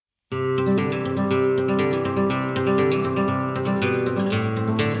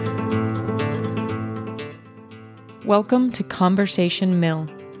Welcome to Conversation Mill.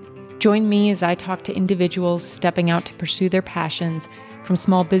 Join me as I talk to individuals stepping out to pursue their passions, from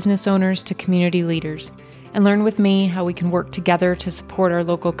small business owners to community leaders, and learn with me how we can work together to support our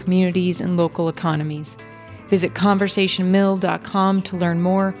local communities and local economies. Visit conversationmill.com to learn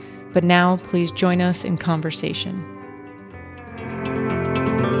more, but now please join us in conversation.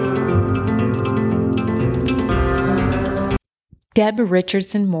 Deb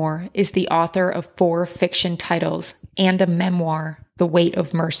Richardson Moore is the author of 4 fiction titles and a memoir, The Weight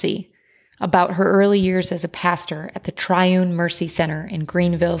of Mercy, about her early years as a pastor at the Triune Mercy Center in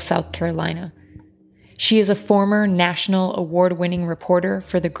Greenville, South Carolina. She is a former national award-winning reporter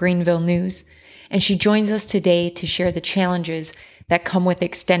for the Greenville News, and she joins us today to share the challenges that come with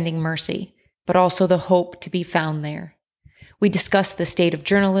extending mercy, but also the hope to be found there. We discuss the state of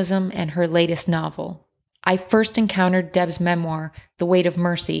journalism and her latest novel. I first encountered Deb's memoir, The Weight of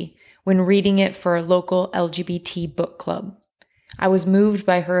Mercy, when reading it for a local LGBT book club. I was moved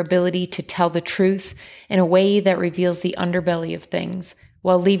by her ability to tell the truth in a way that reveals the underbelly of things,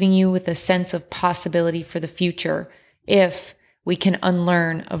 while leaving you with a sense of possibility for the future, if we can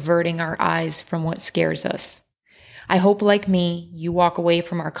unlearn averting our eyes from what scares us. I hope, like me, you walk away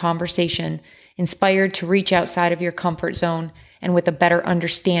from our conversation inspired to reach outside of your comfort zone and with a better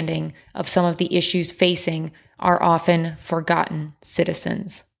understanding of some of the issues facing our often forgotten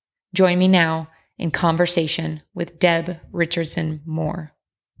citizens. Join me now in conversation with Deb Richardson Moore.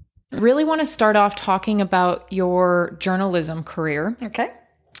 I really want to start off talking about your journalism career. Okay.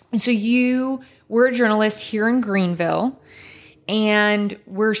 So you were a journalist here in Greenville, and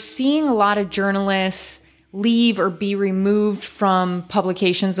we're seeing a lot of journalists leave or be removed from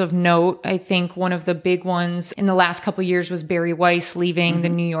publications of note. I think one of the big ones in the last couple of years was Bari Weiss leaving the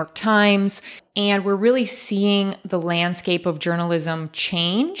New York Times. And we're really seeing the landscape of journalism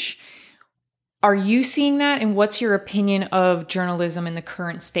change. Are you seeing that? And what's your opinion of journalism in the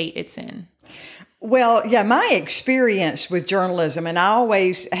current state it's in? Well, yeah, my experience with journalism, and I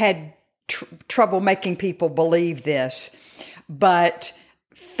always had trouble making people believe this, but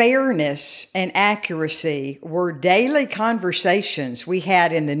fairness and accuracy were daily conversations we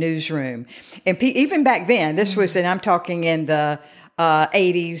had in the newsroom. And even back then, this was, and I'm talking in the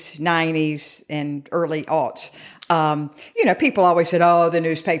 80s, 90s, and early aughts. People always said, oh, the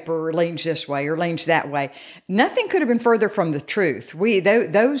newspaper leans this way or leans that way. Nothing could have been further from the truth.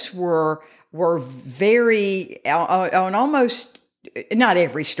 Those were very, on almost, not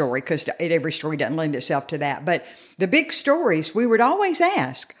every story, because every story doesn't lend itself to that, but the big stories, we would always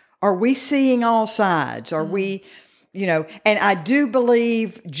ask, are we seeing all sides? Are we, and I do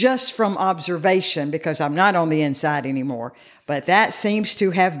believe, just from observation, because I'm not on the inside anymore, but that seems to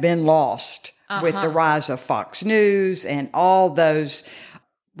have been lost with the rise of Fox News and all those,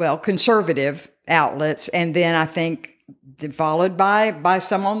 conservative outlets. And then I think followed by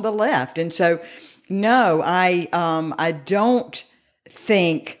some on the left. And so, no, I don't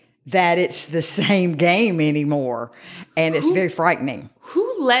think that it's the same game anymore. And it's very frightening.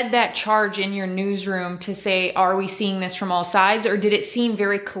 Who led that charge in your newsroom to say, are we seeing this from all sides? Or did it seem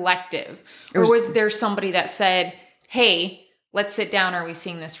very collective? Or was there somebody that said, hey, let's sit down. Are we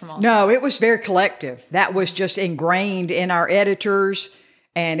seeing this from all sides? No, it was very collective. That was just ingrained in our editors.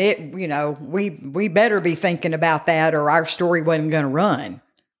 And we better be thinking about that or our story wasn't going to run.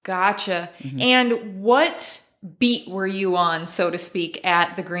 Gotcha. Mm-hmm. And what beat were you on, so to speak,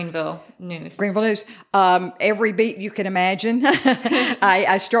 at the Greenville News? Greenville News. Every beat you can imagine.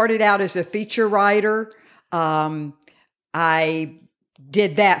 I started out as a feature writer. I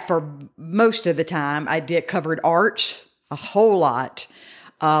did that for most of the time. I covered arts a whole lot,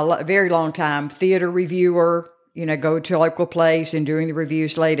 a very long time. Theater reviewer, go to local plays and doing the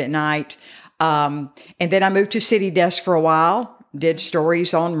reviews late at night. And then I moved to City Desk for a while, did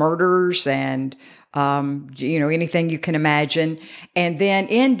stories on murders and anything you can imagine, and then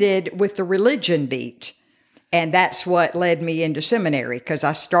ended with the religion beat. And that's what led me into seminary, because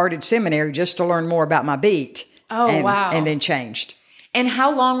I started seminary just to learn more about my beat. Oh, wow. And then changed. And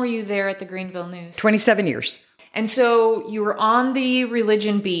how long were you there at the Greenville News? 27 years. And so you were on the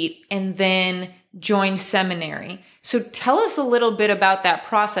religion beat and then joined seminary. So tell us a little bit about that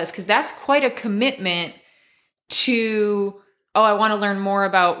process, because that's quite a commitment to, I want to learn more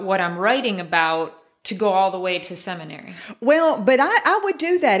about what I'm writing about, to go all the way to seminary. Well, but I would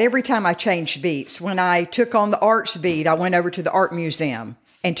do that every time I changed beats. When I took on the arts beat, I went over to the art museum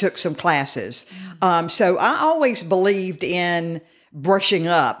and took some classes. So I always believed in brushing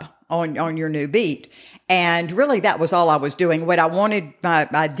up on your new beat. And really, that was all I was doing. What I wanted, my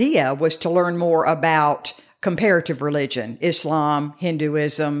idea was to learn more about comparative religion, Islam,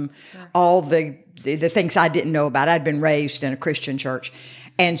 Hinduism, all the the things I didn't know about. I'd been raised in a Christian church.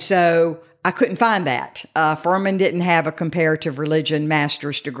 And so I couldn't find that. Furman didn't have a comparative religion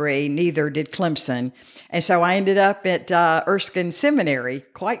master's degree. Neither did Clemson. And so I ended up at Erskine Seminary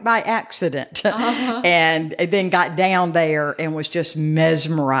quite by accident, and then got down there and was just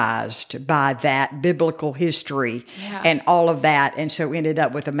mesmerized by that biblical history and all of that. And so ended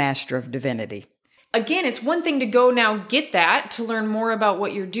up with a Master of Divinity. Again, it's one thing to go now get that to learn more about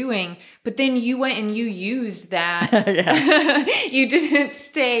what you're doing, but then you went and you used that. You didn't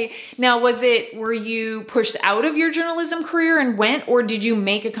stay. Now, were you pushed out of your journalism career and went, or did you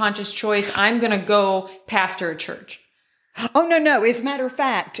make a conscious choice? I'm going to go pastor a church. Oh, no. As a matter of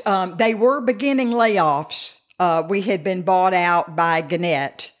fact, they were beginning layoffs. We had been bought out by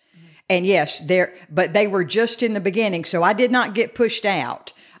Gannett. And yes, but they were just in the beginning. So I did not get pushed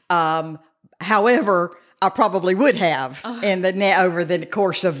out. However, I probably would have over the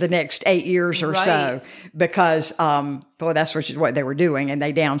course of the next 8 years or so, because, that's what they were doing, and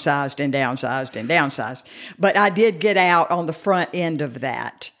they downsized and downsized and downsized. But I did get out on the front end of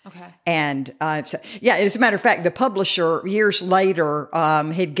that. Okay. And, as a matter of fact, the publisher years later,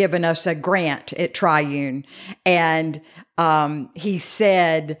 had given us a grant at Triune, and, he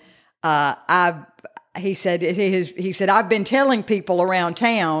said, He said, I've been telling people around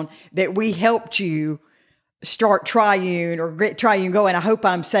town that we helped you start Triune or get Triune going. I hope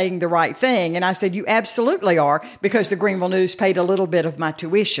I'm saying the right thing. And I said, you absolutely are, because the Greenville News paid a little bit of my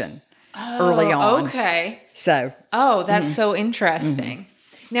tuition early on. Okay. So. Oh, that's so interesting.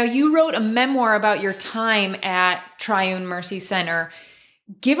 Now, you wrote a memoir about your time at Triune Mercy Center.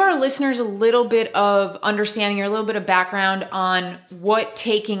 Give our listeners a little bit of understanding or a little bit of background on what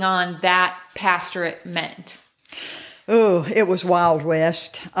taking on that pastorate meant. Oh, it was Wild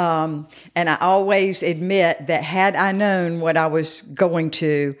West. And I always admit that had I known what I was going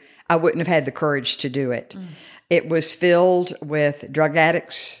to, I wouldn't have had the courage to do it. It was filled with drug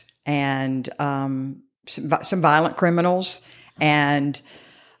addicts and some violent criminals, and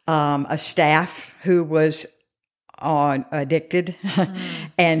a staff who was addicted.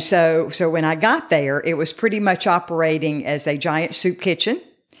 And so when I got there, it was pretty much operating as a giant soup kitchen.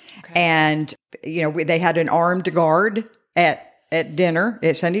 Okay. And, they had an armed guard at dinner,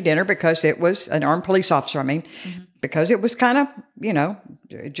 at Sunday dinner, because it was an armed police officer. Because it was kind of,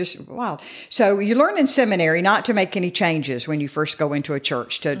 just wild. So you learn in seminary not to make any changes when you first go into a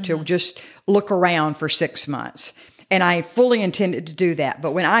church, to just look around for 6 months. And I fully intended to do that.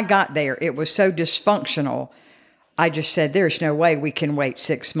 But when I got there, it was so dysfunctional. I just said, there's no way we can wait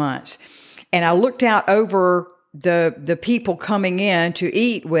 6 months. And I looked out over the people coming in to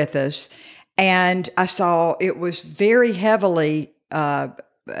eat with us, and I saw it was very heavily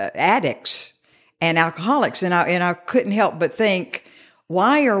addicts and alcoholics. And I couldn't help but think,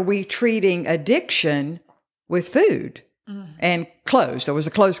 why are we treating addiction with food and clothes? There was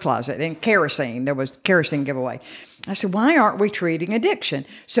a clothes closet, and kerosene. There was kerosene giveaway. I said, why aren't we treating addiction?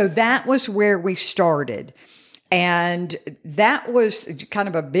 So that was where we started. And that was kind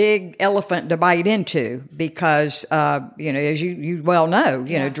of a big elephant to bite into, because, as you well know,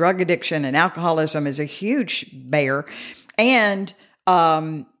 drug addiction and alcoholism is a huge bear. And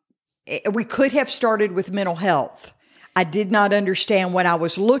we could have started with mental health. I did not understand what I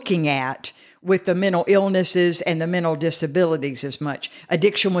was looking at with the mental illnesses and the mental disabilities as much.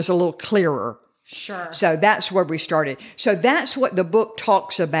 Addiction was a little clearer. Sure. So that's where we started. So that's what the book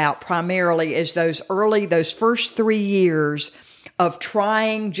talks about primarily, is those first 3 years of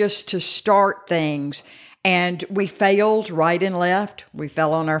trying just to start things. And we failed right and left. We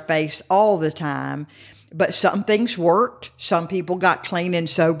fell on our face all the time. But some things worked. Some people got clean and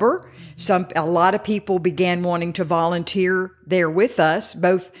sober. A lot of people began wanting to volunteer there with us,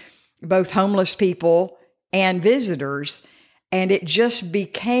 both homeless people and visitors. And it just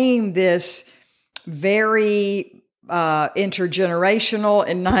became this very intergenerational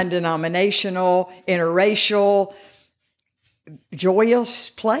and non-denominational, interracial,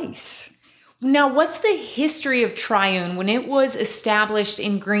 joyous place. Now, what's the history of Triune? When it was established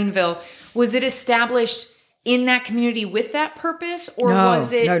in Greenville, was it established in that community with that purpose, or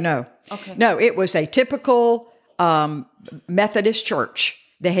was it? No. Okay. No, it was a typical Methodist church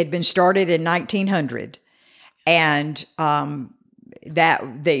that had been started in 1900, and it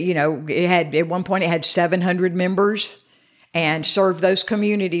had, at one point, it had 700 members and served those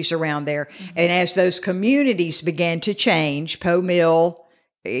communities around there. And as those communities began to change, Poe Mill,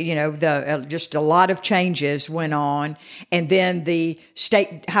 just a lot of changes went on. And then the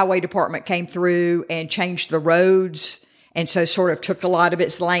state highway department came through and changed the roads, and so sort of took a lot of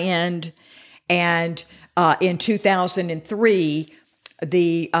its land. And in 2003,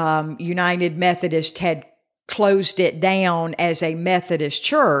 the United Methodist had closed it down as a Methodist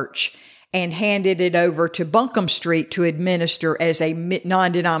church and handed it over to Buncombe Street to administer as a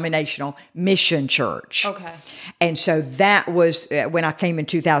non-denominational mission church. Okay. And so that was, when I came in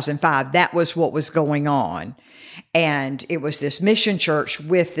 2005, that was what was going on. And it was this mission church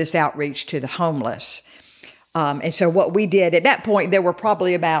with this outreach to the homeless. And so what we did at that point, there were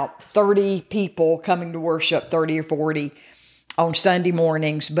probably about 30 people coming to worship, 30 or 40 on Sunday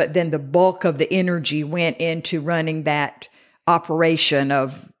mornings. But then the bulk of the energy went into running that operation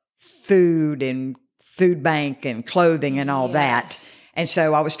of food and food bank and clothing and all that. And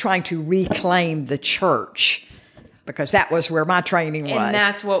so I was trying to reclaim the church because that was where my training was. And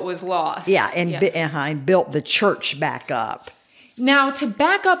that's what was lost. Yeah, and built the church back up. Now, to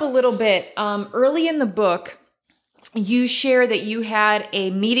back up a little bit, early in the book, you share that you had a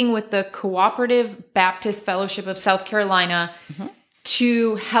meeting with the Cooperative Baptist Fellowship of South Carolina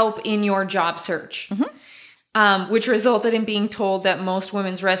to help in your job search. Which resulted in being told that most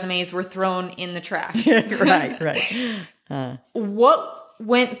women's resumes were thrown in the trash. Right. What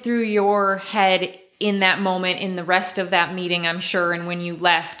went through your head in that moment, in the rest of that meeting, I'm sure, and when you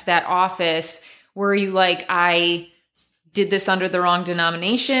left that office? Were you like, I did this under the wrong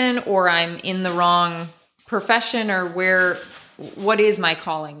denomination, or I'm in the wrong profession, or what is my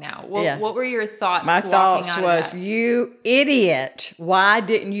calling now? What were your thoughts? My thoughts was, you idiot. Why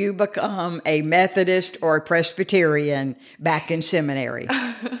didn't you become a Methodist or a Presbyterian back in seminary?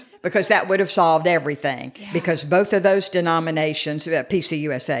 Because that would have solved everything. Yeah. Because both of those denominations,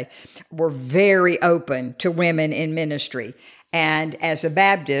 PCUSA, were very open to women in ministry. And as a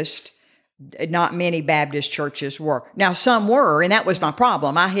Baptist, not many Baptist churches were. Now, some were, and that was my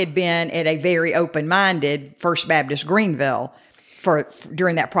problem. I had been at a very open-minded First Baptist Greenville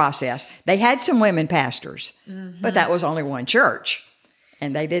during that process. They had some women pastors, but that was only one church,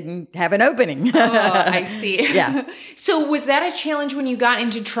 and they didn't have an opening. Oh, I see. Yeah. So was that a challenge when you got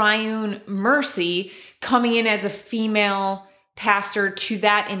into Triune Mercy, coming in as a female pastor to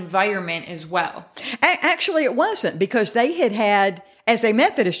that environment as well? Actually, it wasn't, because they had, as a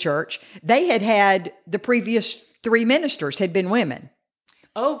Methodist church, they had the previous 3 ministers had been women.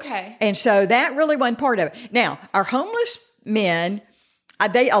 Okay. And so that really wasn't part of it. Now, our homeless men,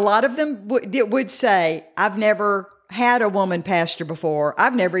 a lot of them would say, I've never had a woman pastor before.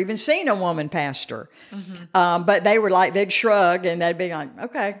 I've never even seen a woman pastor. But they were like, they'd shrug and they'd be like,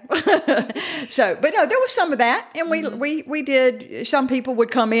 okay. So, but no, there was some of that. And we did, some people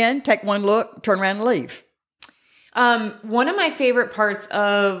would come in, take one look, turn around and leave. One of my favorite parts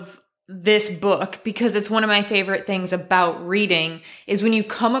of this book, because it's one of my favorite things about reading, is when you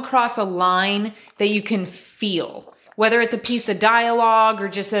come across a line that you can feel. Whether it's a piece of dialogue or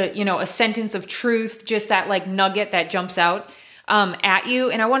just a sentence of truth, just that like nugget that jumps out at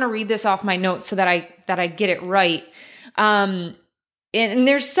you. And I want to read this off my notes so that I get it right. And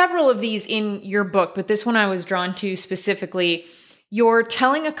there's several of these in your book, but this one I was drawn to specifically. You're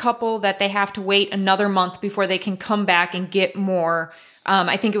telling a couple that they have to wait another month before they can come back and get more.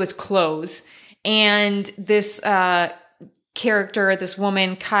 I think it was clothes. And this character, this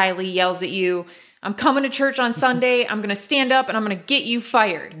woman, Kylie, yells at you, I'm coming to church on Sunday. I'm going to stand up and I'm going to get you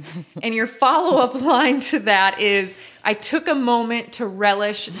fired. And your follow-up line to that is, I took a moment to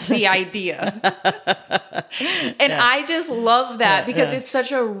relish the idea. And I just love that because it's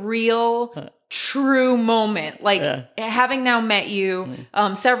such a real, true moment. Like having now met you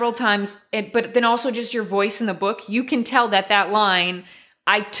several times, but then also just your voice in the book, you can tell that line,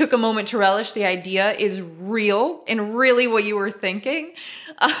 I took a moment to relish the idea, is real and really what you were thinking.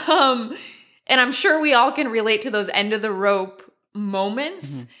 And I'm sure we all can relate to those end of the rope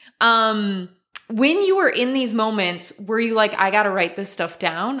moments. When you were in these moments, were you like, I got to write this stuff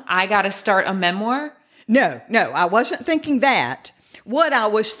down? I got to start a memoir? No, I wasn't thinking that. What I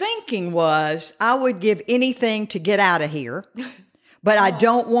was thinking was, I would give anything to get out of here, but I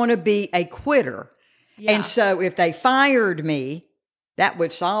don't want to be a quitter. Yeah. And so if they fired me, that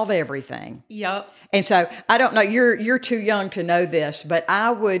would solve everything. Yep. And so I don't know, you're too young to know this, but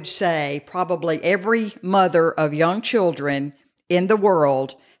I would say probably every mother of young children in the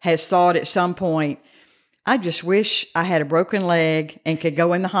world has thought at some point, I just wish I had a broken leg and could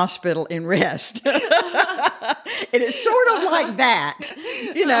go in the hospital and rest. And it's sort of like that.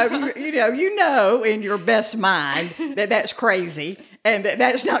 You know in your best mind that that's crazy and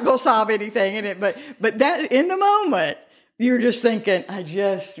that's not going to solve anything in it. But that in the moment, you're just thinking, can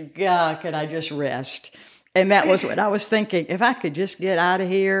I just rest? And that was what I was thinking. If I could just get out of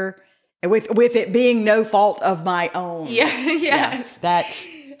here, with it being no fault of my own. Yeah, yes. Yeah, that's.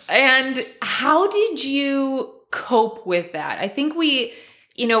 And how did you cope with that? I think we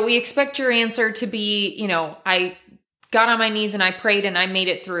expect your answer to be, I got on my knees and I prayed and I made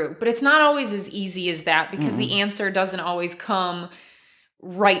it through. But it's not always as easy as that, because the answer doesn't always come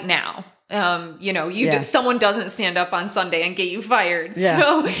right now. Someone doesn't stand up on Sunday and get you fired.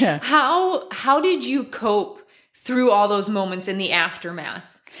 So how did you cope through all those moments in the aftermath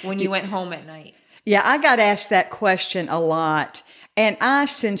when you went home at night? Yeah, I got asked that question a lot. And I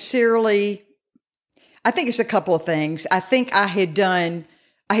think it's a couple of things. I think I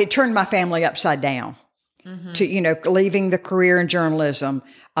had turned my family upside down to, leaving the career in journalism.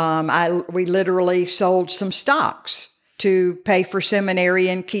 We literally sold some stocks to pay for seminary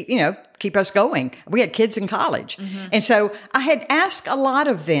and keep us going. We had kids in college. And so I had asked a lot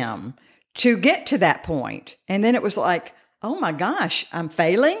of them to get to that point. And then it was like, oh my gosh, I'm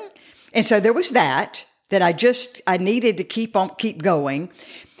failing. And so there was that I needed to keep going.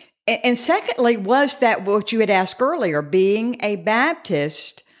 And secondly, was that what you had asked earlier, being a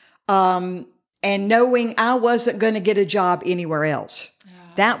Baptist, and knowing I wasn't going to get a job anywhere else.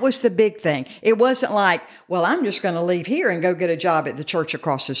 That was the big thing. It wasn't like, well, I'm just going to leave here and go get a job at the church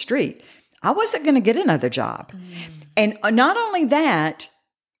across the street. I wasn't going to get another job. And not only that,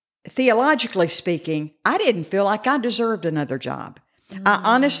 theologically speaking, I didn't feel like I deserved another job. I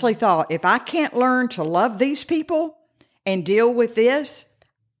honestly thought, if I can't learn to love these people and deal with this,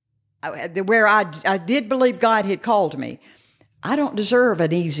 where I did believe God had called me, I don't deserve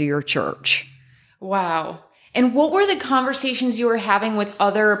an easier church. Wow. And what were the conversations you were having with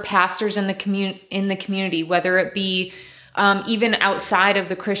other pastors in the community, whether it be even outside of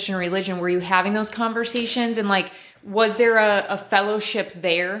the Christian religion? Were you having those conversations? And was there a fellowship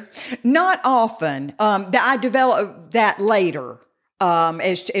there? Not often. I developed that later.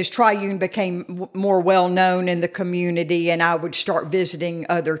 As Triune became more well known in the community, and I would start visiting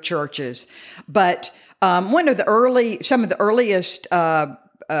other churches. But some of the earliest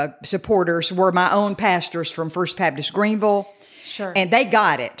supporters were my own pastors from First Baptist Greenville. Sure. And they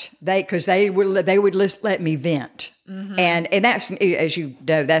got it. Because they would let me vent. And that's, as you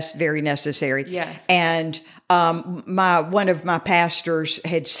know, that's very necessary. Yes. And one of my pastors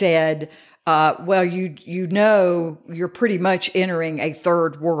had said, well, you're pretty much entering a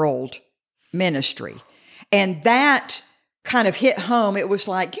third world ministry. And that kind of hit home. It was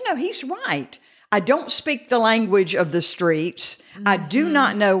like, he's right. I don't speak the language of the streets. I do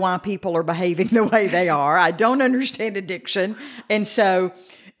not know why people are behaving the way they are. I don't understand addiction. And so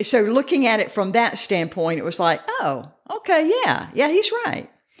looking at it from that standpoint, it was like, oh, okay, yeah, he's right.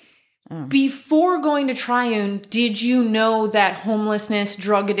 Before going to Triune, did you know that homelessness,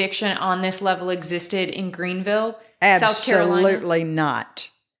 drug addiction on this level existed in Greenville, South Carolina? Absolutely not.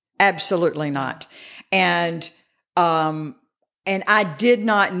 Absolutely not. And I did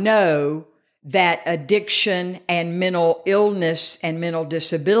not know that addiction and mental illness and mental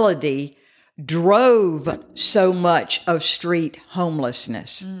disability drove so much of street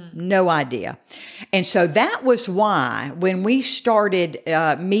homelessness. No idea. And so that was why when we started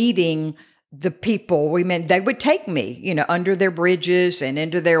meeting the people, they would take me, under their bridges and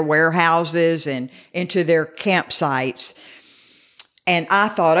into their warehouses and into their campsites. And I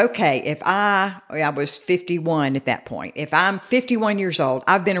thought, okay, if I was 51 at that point, if I'm 51 years old,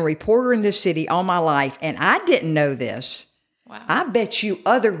 I've been a reporter in this city all my life, and I didn't know this. Wow. I bet you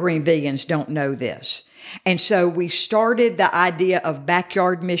other Greenvillians don't know this. And so we started the idea of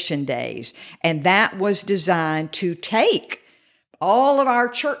Backyard Mission Days, and that was designed to take all of our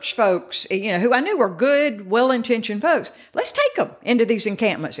church folks, who I knew were good, well-intentioned folks. Let's take them into these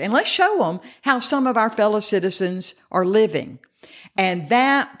encampments, and let's show them how some of our fellow citizens are living. And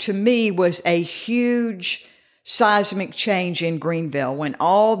that, to me, was a huge seismic change in Greenville when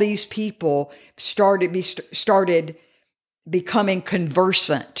all these people started becoming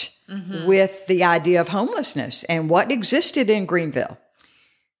conversant with the idea of homelessness and what existed in Greenville.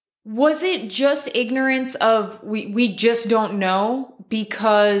 Was it just ignorance of we just don't know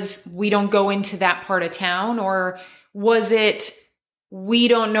because we don't go into that part of town? Or was it we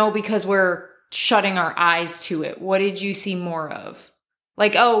don't know because we're shutting our eyes to it? What did you see more of?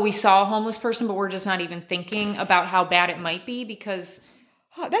 We saw a homeless person, but we're just not even thinking about how bad it might be because...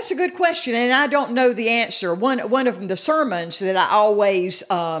 Oh, that's a good question, and I don't know the answer. One of the sermons that I always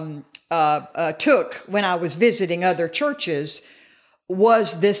took when I was visiting other churches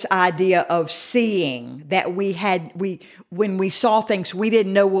was this idea of seeing that when we saw things, we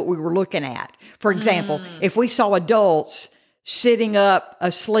didn't know what we were looking at. For example, if we saw adults sitting up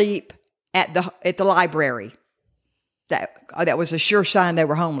asleep at the library, that was a sure sign they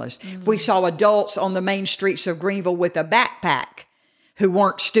were homeless. If we saw adults on the main streets of Greenville with a backpack, who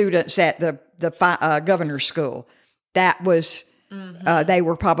weren't students at the governor's school. That was, they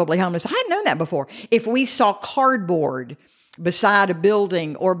were probably homeless. I hadn't known that before. If we saw cardboard beside a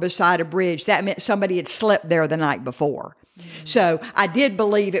building or beside a bridge, that meant somebody had slept there the night before. So I did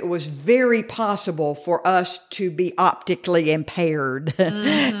believe it was very possible for us to be optically impaired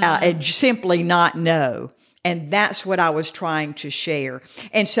and simply not know. And that's what I was trying to share.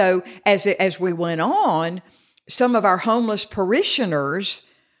 And so as we went on, some of our homeless parishioners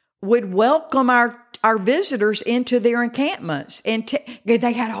would welcome our visitors into their encampments. And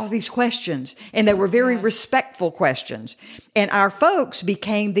they had all these questions, and they were very respectful questions. And our folks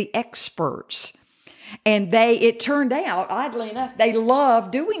became the experts. And it turned out, oddly enough, they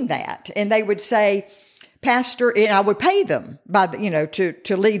loved doing that. And they would say, Pastor, and I would pay them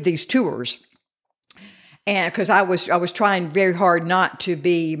to lead these tours. And because I was trying very hard not to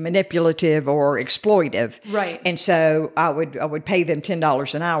be manipulative or exploitive. Right. And so I would pay them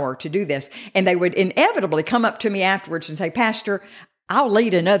 $10 an hour to do this. And they would inevitably come up to me afterwards and say, Pastor, I'll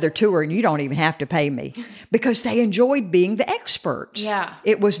lead another tour and you don't even have to pay me, because they enjoyed being the experts. Yeah.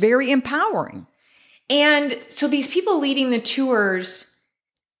 It was very empowering. And so these people leading the tours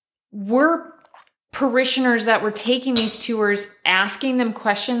were parishioners that were taking these tours, asking them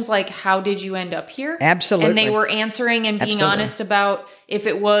questions like, how did you end up here? Absolutely. And they were answering and being honest about if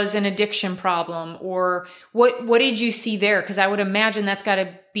it was an addiction problem, or what did you see there? Because I would imagine that's got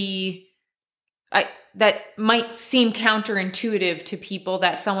to be, that might seem counterintuitive to people,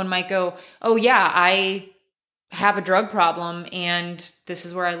 that someone might go, oh yeah, I have a drug problem and this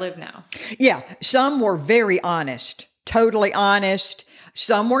is where I live now. Yeah. Some were very honest, totally honest.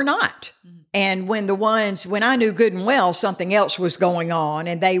 Some were not. And when I knew good and well something else was going on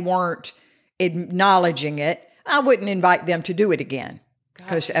and they weren't acknowledging it, I wouldn't invite them to do it again.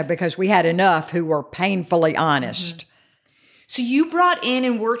 Because we had enough who were painfully honest. So you brought in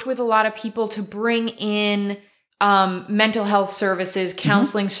and worked with a lot of people to bring in mental health services,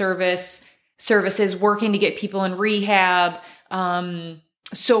 counseling services, working to get people in rehab,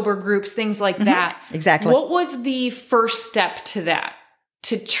 sober groups, things like that. Exactly. What was the first step to that?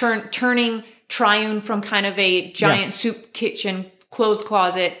 To turning Triune from kind of a giant soup kitchen, clothes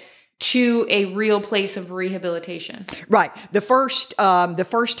closet to a real place of rehabilitation? Right. The first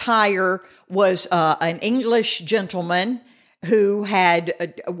hire was an English gentleman who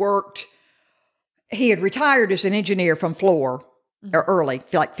had worked. He had retired as an engineer from Floor early,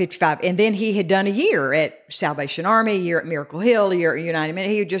 like 55, and then he had done a year at Salvation Army, a year at Miracle Hill, a year at United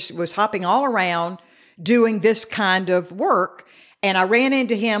Methodist. He just was hopping all around doing this kind of work. And I ran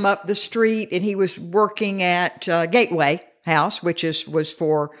into him up the street, and he was working at Gateway House, which was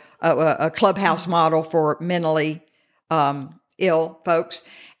for a clubhouse model for mentally ill folks.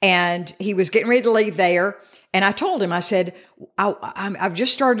 And he was getting ready to leave there. And I told him, I said, I've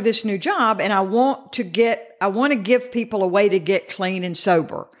just started this new job, and I want to give people a way to get clean and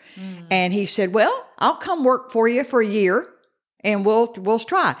sober. And he said, well, I'll come work for you for a year. And we'll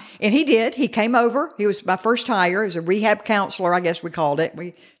try. And he did. He came over. He was my first hire as a rehab counselor, I guess we called it.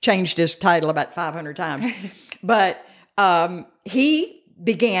 We changed his title about 500 times. But he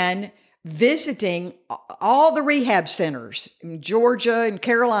began visiting all the rehab centers in Georgia and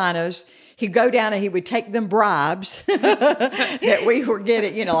Carolinas. He'd go down and he would take them bribes that we were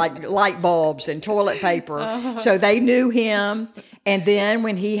getting, like light bulbs and toilet paper. So they knew him. And then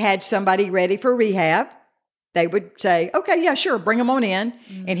when he had somebody ready for rehab, they would say, okay, yeah, sure, bring them on in.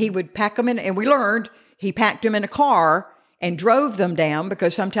 And he would pack them in. And we learned he packed them in a car and drove them down,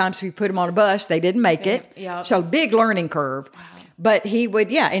 because sometimes if you put them on a bus, they didn't make it. Yep. So big learning curve. Wow. But he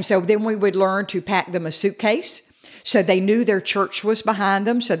would, and so then we would learn to pack them a suitcase. So they knew their church was behind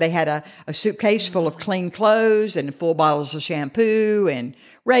them. So they had a suitcase full of clean clothes and full bottles of shampoo and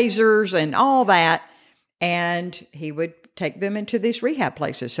razors and all that. And he would take them into these rehab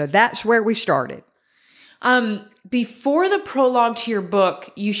places. So that's where we started. Before the prologue to your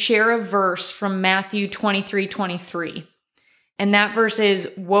book, you share a verse from Matthew 23:23. And that verse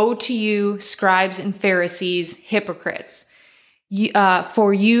is, "Woe to you, scribes and Pharisees, hypocrites!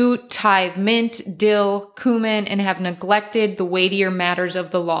 For you tithe mint, dill, cumin, and have neglected the weightier matters of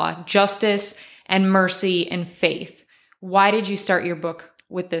the law, justice and mercy and faith." Why did you start your book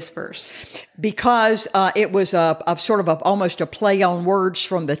with this verse? Because it was a sort of almost a play on words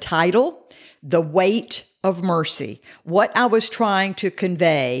from the title, the weight of mercy. What I was trying to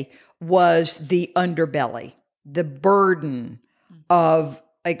convey was the underbelly, the burden of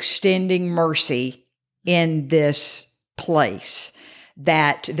extending mercy in this place.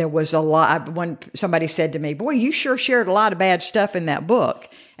 That there was a lot. When somebody said to me, "Boy, you sure shared a lot of bad stuff in that book,"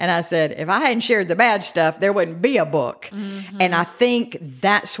 And I said, if I hadn't shared the bad stuff, there wouldn't be a book. And I think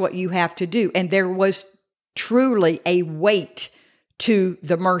that's what you have to do. And there was truly a weight to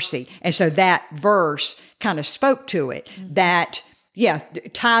the mercy. And so that verse kind of spoke to it, that,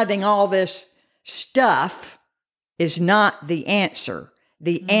 tithing all this stuff is not the answer.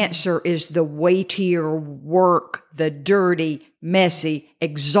 The answer is the weightier work, the dirty, messy,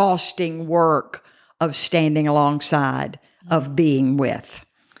 exhausting work of standing alongside, of being with.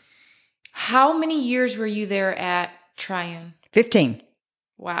 How many years were you there at Triune? 15.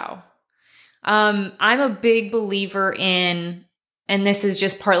 Wow. I'm a big believer in, and this is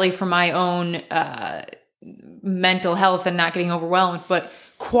just partly for my own mental health and not getting overwhelmed, but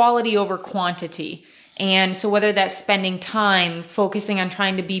quality over quantity. And so whether that's spending time focusing on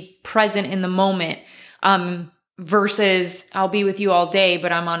trying to be present in the moment, versus I'll be with you all day,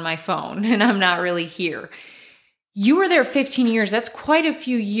 but I'm on my phone and I'm not really here. You were there 15 years. That's quite a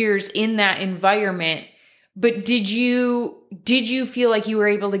few years in that environment. But did you feel like you were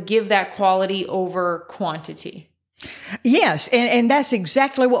able to give that quality over quantity? Yes. And that's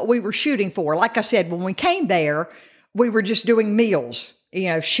exactly what we were shooting for. Like I said, when we came there, we were just doing meals,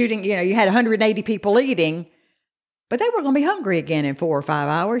 shooting, you had 180 people eating, but they were going to be hungry again in 4 or 5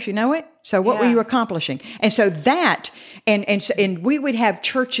 hours, you know it? So what were you accomplishing? And so that, and we would have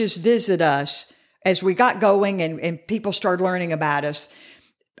churches visit us as we got going and people started learning about us.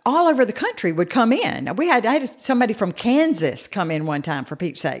 All over the country would come in. I had somebody from Kansas come in one time, for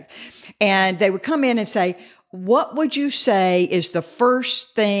Pete's sake. And they would come in and say, what would you say is the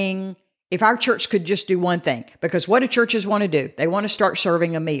first thing if our church could just do one thing? Because what do churches want to do? They want to start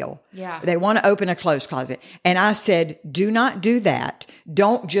serving a meal. Yeah. They want to open a clothes closet. And I said, do not do that.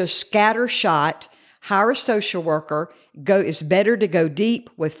 Don't just scatter shot. Hire a social worker. It's better to go deep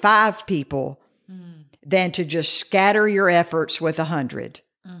with 5 people than to just scatter your efforts with 100.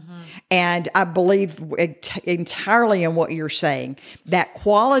 And I believe entirely in what you're saying. That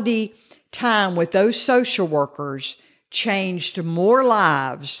quality time with those social workers changed more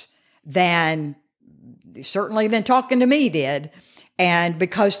lives than talking to me did. And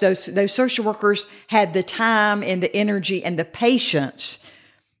because those social workers had the time and the energy and the patience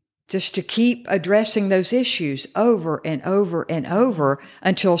just to keep addressing those issues over and over and over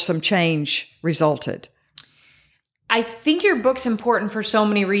until some change resulted. I think your book's important for so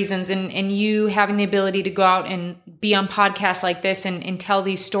many reasons, and you having the ability to go out and be on podcasts like this and tell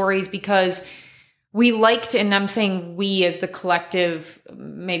these stories, because we like to, and I'm saying we as the collective,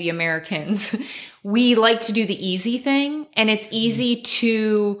 maybe Americans, we like to do the easy thing, and it's easy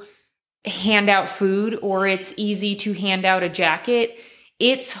to hand out food or it's easy to hand out a jacket.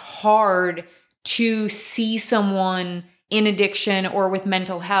 It's hard to see someone in addiction or with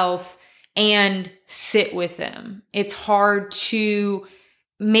mental health and sit with them. It's hard to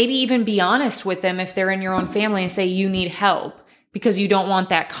maybe even be honest with them if they're in your own family and say you need help because you don't want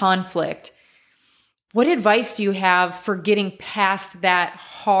that conflict. What advice do you have for getting past that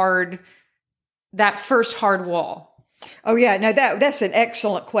first hard wall? Oh yeah, no, that's an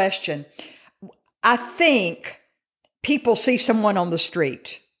excellent question. I think people see someone on the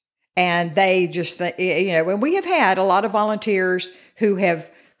street and they just, and we have had a lot of volunteers who have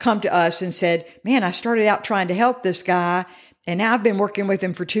come to us and said, man, I started out trying to help this guy and now I've been working with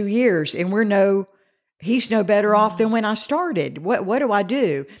him for 2 years and he's no better off than when I started. What do I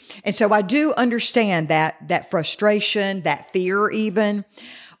do? And so I do understand that frustration, that fear even.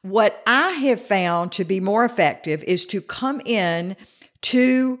 What I have found to be more effective is to come in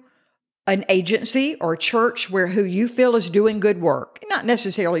to an agency or a church who you feel is doing good work. Not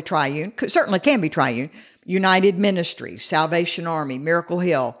necessarily Triune, certainly can be Triune. United Ministries, Salvation Army, Miracle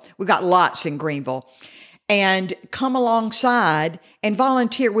Hill. We've got lots in Greenville. And come alongside and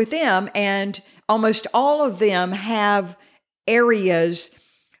volunteer with them. And almost all of them have areas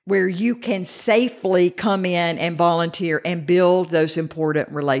where you can safely come in and volunteer and build those important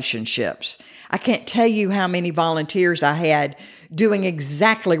relationships. I can't tell you how many volunteers I had doing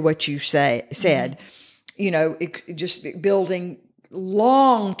exactly what you said, just building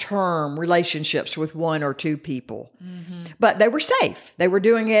long-term relationships with 1 or 2 people. But they were safe. They were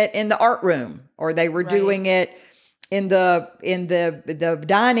doing it in the art room or they were doing it in the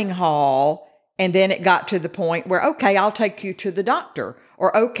dining hall. And then it got to the point where, okay, I'll take you to the doctor,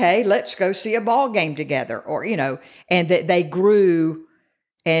 or okay, let's go see a ball game together, or, and that they grew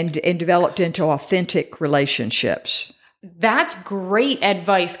and developed into authentic relationships. That's great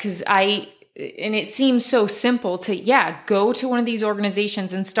advice, because and it seems so simple to, go to one of these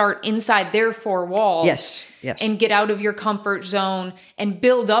organizations and start inside their 4 walls. Yes. And get out of your comfort zone and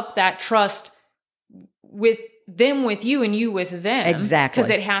build up that trust with them with you and you with them. Exactly. Because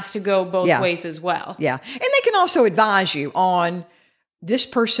it has to go both ways as well. Yeah. And they can also advise you on this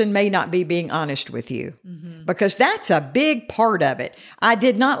person may not be being honest with you, because that's a big part of it. I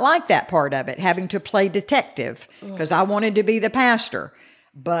did not like that part of it, having to play detective, because I wanted to be the pastor.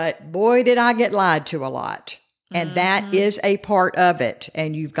 But boy, did I get lied to a lot. And that is a part of it.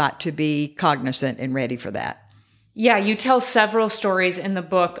 And you've got to be cognizant and ready for that. Yeah, you tell several stories in the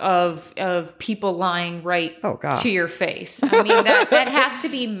book of people lying right to your face. I mean, that has to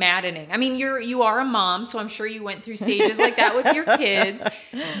be maddening. I mean, you are a mom, so I'm sure you went through stages like that with your kids,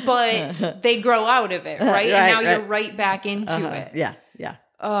 but they grow out of it, right? And now you're right back into it. Yeah.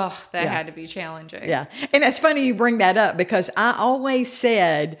 Oh, that had to be challenging. Yeah. And it's funny you bring that up, because I always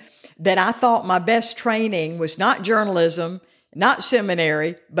said that I thought my best training was not journalism, not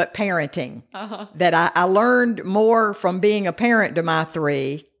seminary, but parenting. That I learned more from being a parent to my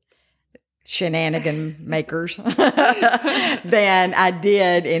 3 shenanigan makers than I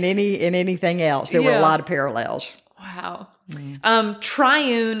did in anything else. There were a lot of parallels. Wow.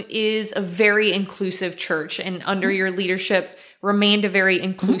 Triune is a very inclusive church, and under your leadership remained a very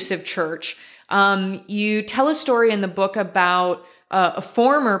inclusive church. You tell a story in the book about a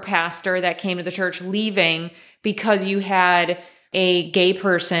former pastor that came to the church leaving because you had a gay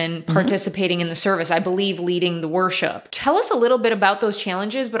person participating in the service, I believe leading the worship. Tell us a little bit about those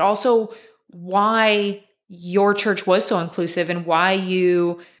challenges, but also why your church was so inclusive and why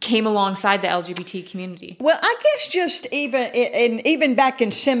you came alongside the LGBT community. Well, I guess just even back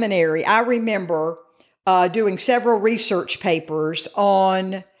in seminary, I remember doing several research papers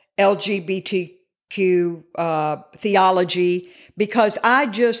on LGBTQ theology, because I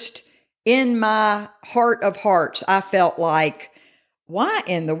just, in my heart of hearts, I felt like, why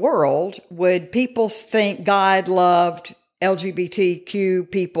in the world would people think God loved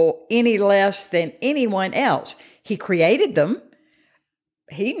LGBTQ people any less than anyone else? He created them.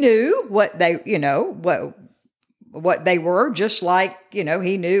 He knew what they, what they were, just like,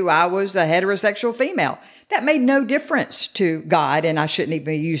 he knew I was a heterosexual female. That made no difference to God. And I shouldn't even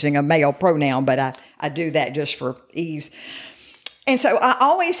be using a male pronoun, but I do that just for ease. And so I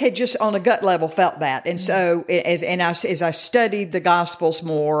always had just on a gut level felt that. And so as I studied the Gospels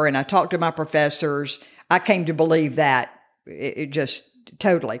more and I talked to my professors, I came to believe that it just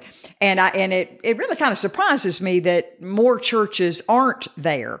totally. And it really kind of surprises me that more churches aren't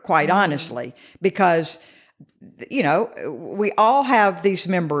there, quite honestly, because, we all have these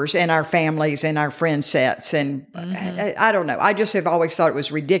members in our families and our friend sets. And I don't know. I just have always thought it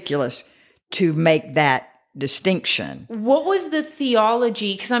was ridiculous to make that distinction. What was the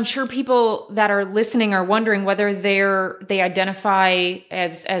theology? Because I'm sure people that are listening are wondering whether they identify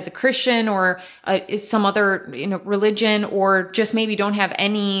as a Christian or is some other religion, or just maybe don't have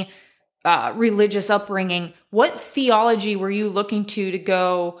any religious upbringing. What theology were you looking to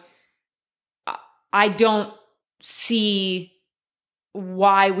go, I don't see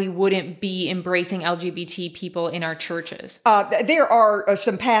why we wouldn't be embracing LGBT people in our churches? There are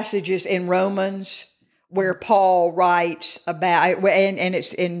some passages in Romans where Paul writes about, and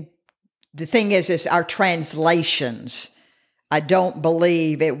it's in, the thing is our translations. I don't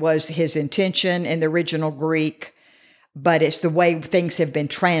believe it was his intention in the original Greek, but it's the way things have been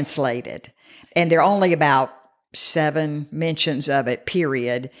translated. And there are only about 7 mentions of it,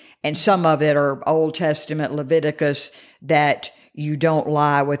 period. And some of it are Old Testament, Leviticus, that you don't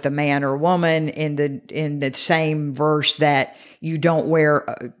lie with a man or woman, in the same verse that you don't wear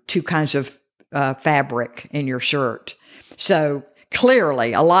 2 kinds of fabric in your shirt. So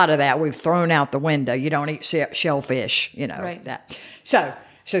clearly a lot of that we've thrown out the window. You don't eat shellfish, right. That. So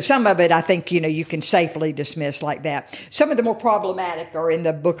some of it, I think, you can safely dismiss like that. Some of the more problematic are in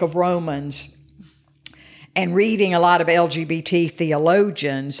the book of Romans. And reading a lot of LGBT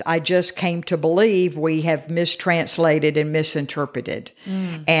theologians, I just came to believe we have mistranslated and misinterpreted.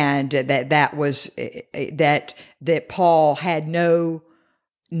 And that was that Paul had no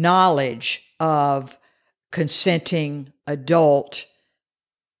knowledge of consenting adult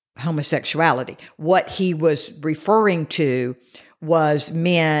homosexuality. What he was referring to was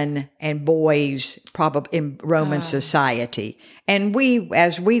men and boys probably in Roman society. And we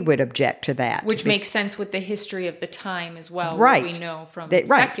would object to that. Which makes sense with the history of the time as well. Right. What we know from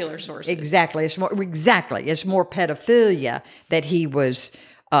secular sources. Exactly. It's more pedophilia that he was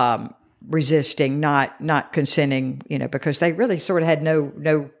resisting, not consenting, because they really sort of had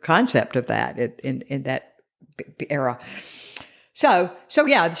no concept of that in that era. So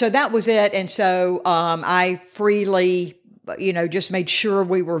that was it. And so I freely, just made sure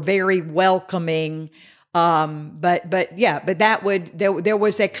we were very welcoming But there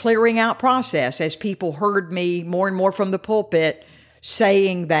was a clearing out process as people heard me more and more from the pulpit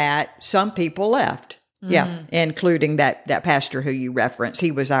saying that. Some people left. Yeah, including that pastor who you referenced. He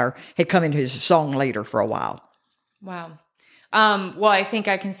had come in as a song leader for a while. Wow. Well, I think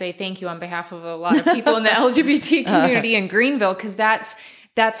I can say thank you on behalf of a lot of people in the LGBT community in Greenville, because that's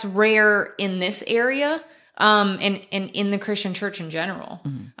rare in this area, and in the Christian church in general.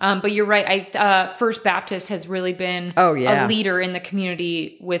 But you're right. First Baptist has really been a leader in the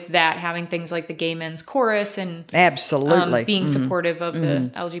community with that, having things like the Gay Men's Chorus and absolutely being supportive of the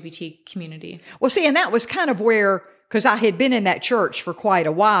LGBT community. Well, see, and that was kind of where, because I had been in that church for quite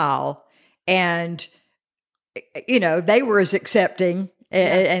a while, and they were as accepting,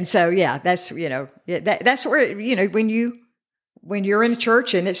 and so that's that's where when you're in a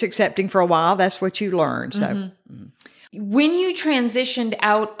church and it's accepting for a while, that's what you learn. So, when you transitioned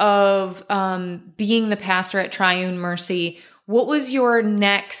out of being the pastor at Triune Mercy, what was your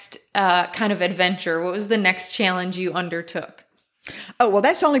next kind of adventure? What was the next challenge you undertook? Oh, well,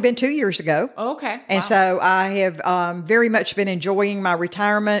 that's only been 2 years ago. Okay. And so I have very much been enjoying my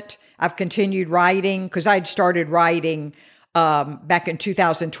retirement. I've continued writing because I'd started writing back in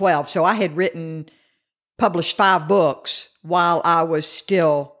 2012. So I had published 5 books while I was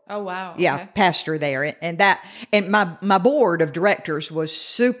still pastor there. And my board of directors was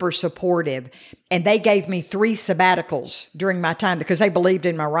super supportive, and they gave me 3 sabbaticals during my time because they believed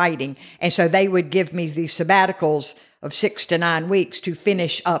in my writing. And so they would give me these sabbaticals of 6 to 9 weeks to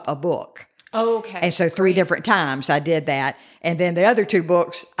finish up a book. Oh, okay. And so 3 different times I did that. And then the other 2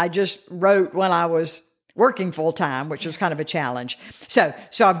 books I just wrote when I was working full time, which was kind of a challenge. So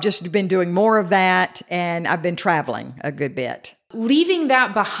I've just been doing more of that, and I've been traveling a good bit. Leaving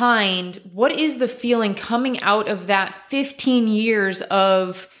that behind, what is the feeling coming out of that 15 years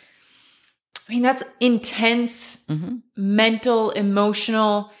of, that's intense mental,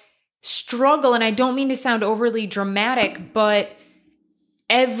 emotional struggle. And I don't mean to sound overly dramatic, but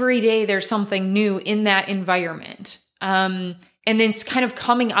every day there's something new in that environment. And then kind of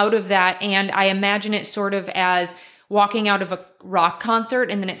coming out of that, and I imagine it sort of as walking out of a rock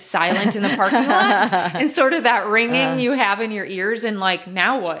concert and then it's silent in the parking lot, and sort of that ringing you have in your ears, and like,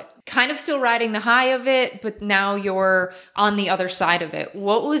 now what? Kind of still riding the high of it, but now you're on the other side of it.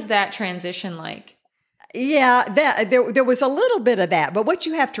 What was that transition like? Yeah, there was a little bit of that. But what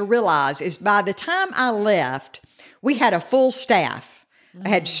you have to realize is by the time I left, we had a full staff. I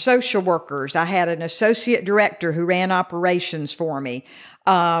had social workers. I had an associate director who ran operations for me.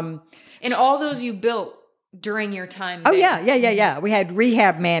 And all those you built during your time there. Oh, yeah. We had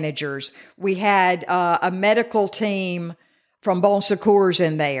rehab managers. We had a medical team from Bon Secours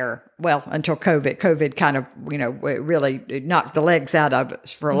in there. Well, until COVID. COVID kind of, really knocked the legs out of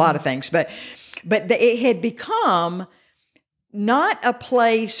us for a lot of things. But it had become not a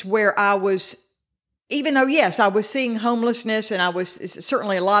place where I was... Even though, yes, I was seeing homelessness and I was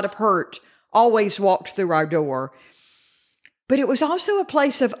certainly a lot of hurt, always walked through our door. But it was also a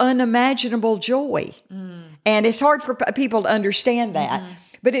place of unimaginable joy. And it's hard for people to understand that,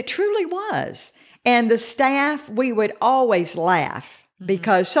 but it truly was. And the staff, we would always laugh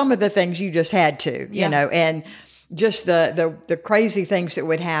because some of the things you just had to, and just the crazy things that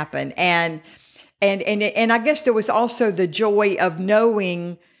would happen. And I guess there was also the joy of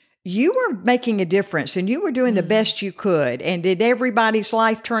knowing you were making a difference and you were doing the best you could. And did everybody's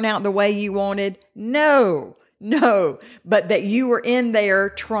life turn out the way you wanted? No, but that you were in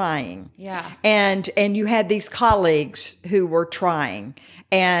there trying. Yeah. And you had these colleagues who were trying.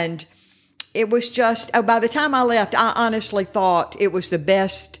 And it was just, by the time I left, I honestly thought it was the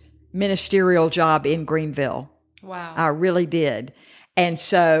best ministerial job in Greenville. Wow. I really did. And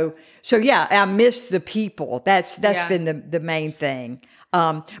so yeah, I miss the people. That's been the main thing.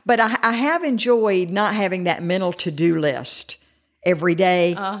 But I have enjoyed not having that mental to-do list every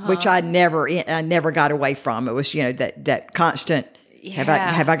day, which I never got away from. It was, that constant,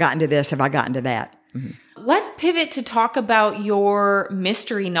 have I gotten to this? Have I gotten to that? Mm-hmm. Let's pivot to talk about your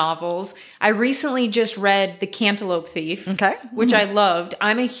mystery novels. I recently just read The Cantaloupe Thief, which I loved.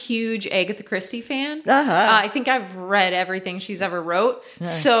 I'm a huge Agatha Christie fan. I think I've read everything she's ever wrote.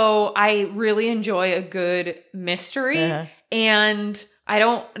 So I really enjoy a good mystery. And I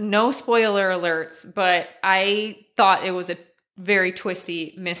don't know, spoiler alerts, but I thought it was a very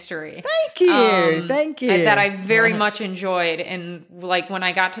twisty mystery. Thank you. Thank you. That I very much enjoyed. And like when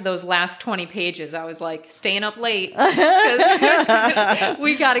I got to those last 20 pages, I was like staying up late because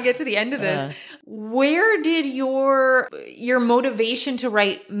we got to get to the end of this. Where did your motivation to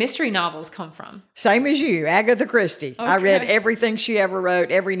write mystery novels come from? Same as you, Agatha Christie. Okay. I read everything she ever wrote,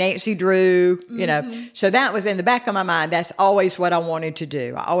 every Nancy Drew, you know. So that was in the back of my mind. That's always what I wanted to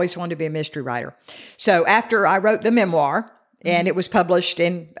do. I always wanted to be a mystery writer. So after I wrote the memoir, and it was published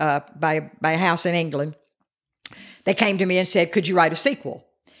in by a house in England, they came to me and said, could you write a sequel?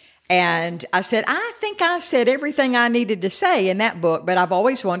 And I said, I think I said everything I needed to say in that book, but I've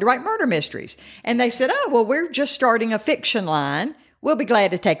always wanted to write murder mysteries. And they said, oh, well, we're just starting a fiction line. We'll be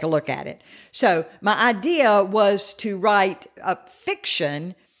glad to take a look at it. So my idea was to write a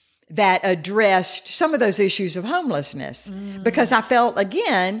fiction that addressed some of those issues of homelessness, because I felt,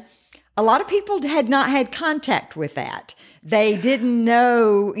 again, a lot of people had not had contact with that. They didn't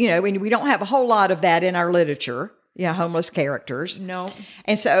know, you know, and we don't have a whole lot of that in our literature. Homeless characters. No.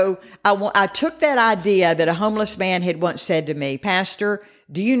 And so I took that idea that a homeless man had once said to me, Pastor,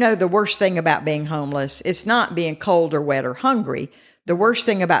 do you know the worst thing about being homeless? It's not being cold or wet or hungry. The worst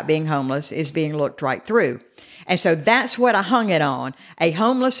thing about being homeless is being looked right through. And so that's what I hung it on. A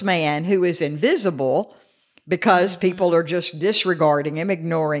homeless man who is invisible because people are just disregarding him,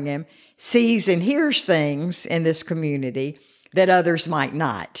 ignoring him, sees and hears things in this community that others might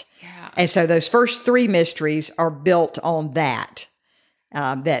not. And so those first 3 mysteries are built on that.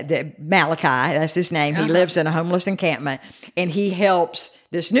 That Malachi, that's his name. He lives in a homeless encampment, and he helps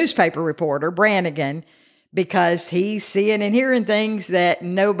this newspaper reporter, Brannigan, because he's seeing and hearing things that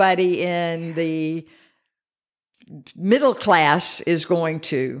nobody in the middle class is going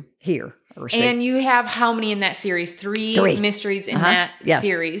to hear or see. And you have how many in that series? 3 mysteries in that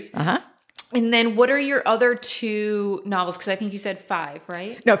series. And then what are your other 2 novels? Because I think you said 5,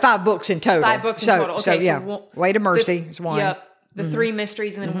 right? No, 5 books in total. 5 books in total. Okay, so Way to Mercy is one. Yep. The 3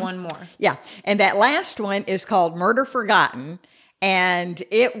 mysteries and then 1 more. Yeah. And that last one is called Murder Forgotten. And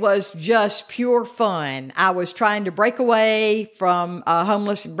it was just pure fun. I was trying to break away from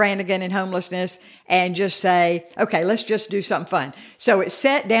Brannigan and homelessness and just say, okay, let's just do something fun. So it's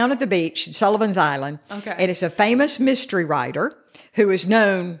set down at the beach, Sullivan's Island. Okay. And it's a famous mystery writer who is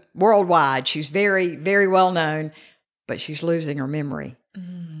known worldwide. She's very, very well known, but she's losing her memory.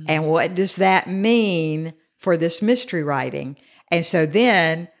 And what does that mean for this mystery writing? And so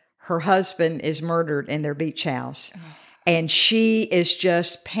then her husband is murdered in their beach house. And she is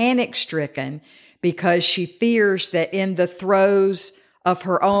just panic-stricken because she fears that in the throes of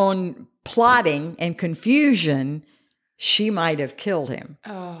her own plotting and confusion, she might have killed him.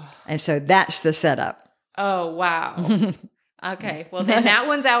 And so that's the setup. Oh, wow. Okay, well then that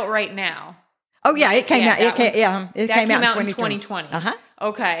one's out right now. Oh yeah, it came out. It came out in 2020.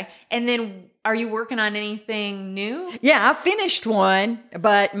 Okay, and then are you working on anything new? Yeah, I finished one,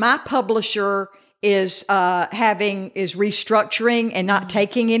 but my publisher is restructuring and not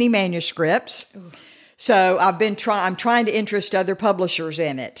taking any manuscripts. So I'm trying to interest other publishers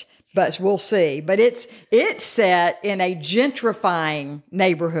in it, but we'll see. But it's set in a gentrifying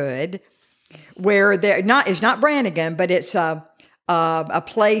neighborhood where it's not Brannigan, but it's a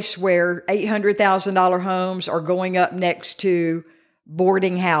place where $800,000 homes are going up next to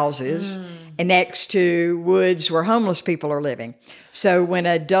boarding houses and next to woods where homeless people are living. So when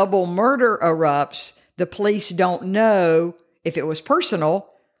a double murder erupts, the police don't know if it was personal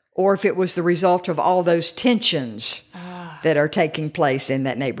or if it was the result of all those tensions that are taking place in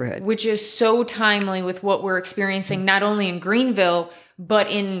that neighborhood. Which is so timely with what we're experiencing, not only in Greenville,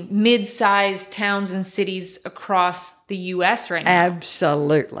 but in mid-sized towns and cities across the U.S. right now.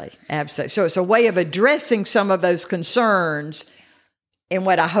 Absolutely. So it's a way of addressing some of those concerns in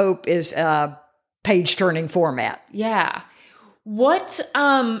what I hope is a page-turning format. Yeah. What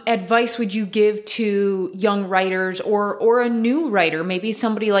advice would you give to young writers or a new writer, maybe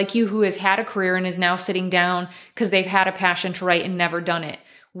somebody like you who has had a career and is now sitting down because they've had a passion to write and never done it?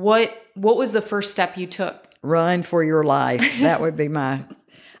 What was the first step you took? Run for your life. That would be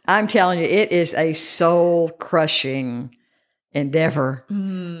I'm telling you, it is a soul-crushing endeavor.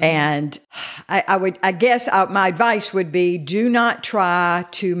 And I guess my advice would be, do not try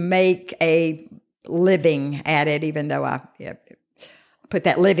to make a living at it, even though I put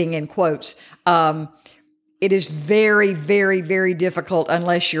that living in quotes. It is very, very, very difficult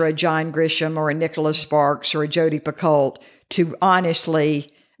unless you're a John Grisham or a Nicholas Sparks or a Jodi Picoult to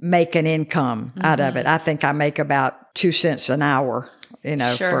honestly make an income out of it. I think I make about 2 cents an hour,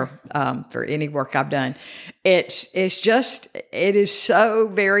 for any work I've done. It is so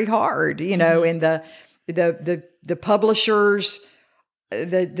very hard, and the the publishers,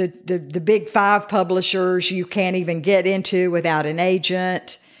 the big 5 publishers you can't even get into without an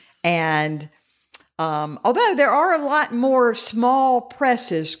agent. And although there are a lot more small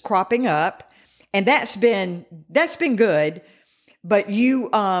presses cropping up, and that's been good, but you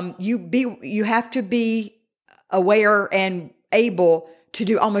have to be aware and able to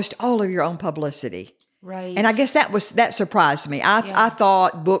do almost all of your own publicity. Right. And I guess that surprised me. I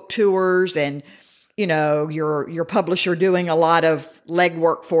thought book tours and, your publisher doing a lot of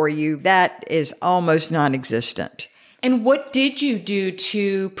legwork for you, that is almost non-existent. And what did you do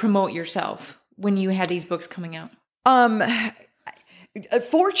to promote yourself when you had these books coming out?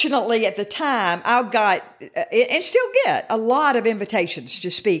 Fortunately, at the time, I got, and still get, a lot of invitations to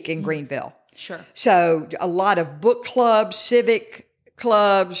speak in Greenville. Sure. So a lot of book clubs, civic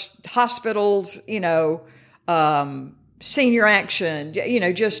clubs, hospitals, senior action,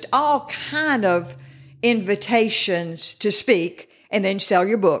 just all kind of invitations to speak and then sell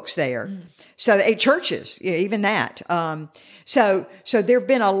your books there. So at churches, even that. So there've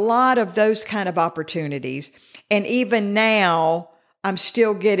been a lot of those kind of opportunities. And even now, I'm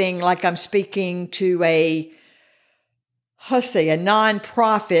still getting, like I'm speaking to a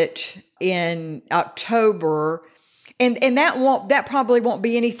nonprofit in October. And that probably won't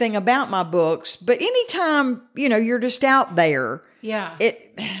be anything about my books, but anytime, you're just out there. Yeah.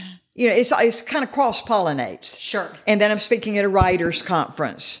 It's kind of cross-pollinates. Sure. And then I'm speaking at a writers'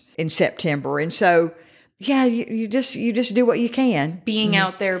 conference in September. And so, yeah, you just do what you can. Being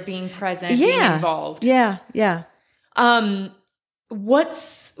out there, being present, being involved. Yeah, yeah.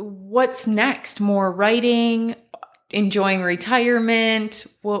 What's next? More writing, enjoying retirement?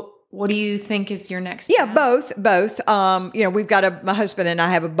 What do you think is your next path? Both. We've got my husband and I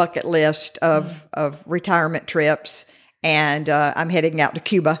have a bucket list of retirement trips, and I'm heading out to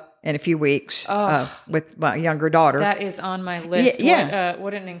Cuba in a few weeks with my younger daughter. That is on my list. Yeah.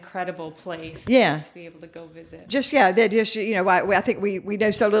 What an incredible place. Yeah. To be able to go visit. I think we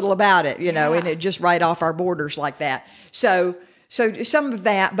know so little about it, and it just right off our borders like that. So some of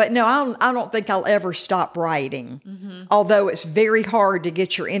that, but no, I don't think I'll ever stop writing. Mm-hmm. Although it's very hard to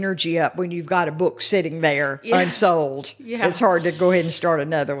get your energy up when you've got a book sitting there unsold. Yeah. It's hard to go ahead and start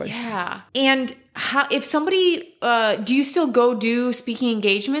another one. Yeah. And if somebody, do you still go do speaking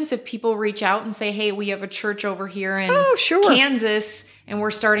engagements if people reach out and say, hey, we have a church over here in Kansas and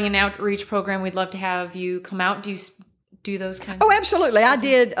we're starting an outreach program. We'd love to have you come out. Do you do those kinds of things? Absolutely. I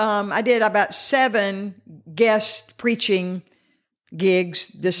did about 7 guest preaching gigs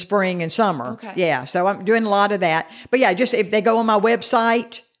this spring and summer. Okay. Yeah. So I'm doing a lot of that. But yeah, just if they go on my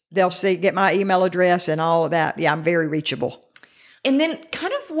website, they'll get my email address and all of that. Yeah, I'm very reachable. And then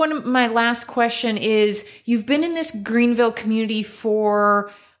kind of one of my last question is, you've been in this Greenville community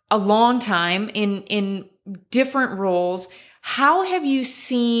for a long time in different roles. How have you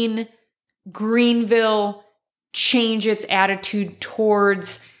seen Greenville change its attitude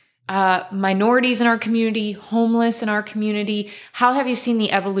towards minorities in our community, homeless in our community? How have you seen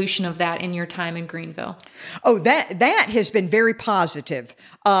the evolution of that in your time in Greenville? Oh, that has been very positive.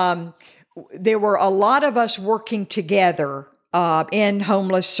 There were a lot of us working together in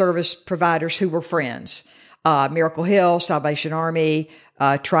homeless service providers who were friends. Miracle Hill, Salvation Army,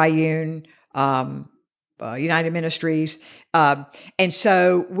 Triune, United Ministries. And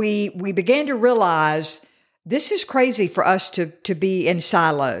so we began to realize this is crazy for us to be in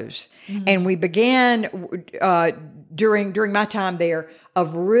silos. Mm-hmm. And we began during my time there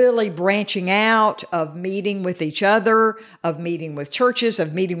of really branching out, of meeting with each other, of meeting with churches,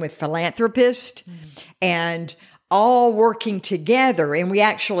 of meeting with philanthropists, and all working together. And we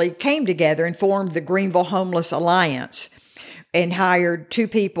actually came together and formed the Greenville Homeless Alliance and hired 2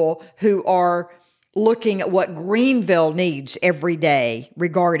 people who are looking at what Greenville needs every day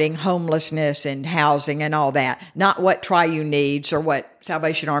regarding homelessness and housing and all that, not what Triune needs or what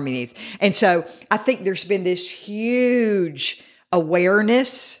Salvation Army needs. And so I think there's been this huge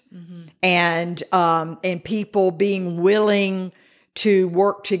awareness and people being willing to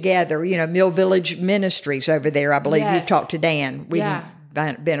work together. Mill Village Ministries over there, I believe. Yes. You've talked to Dan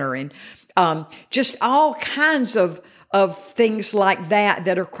Benner, and just all kinds of things like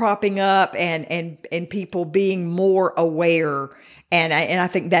that are cropping up and people being more aware. And I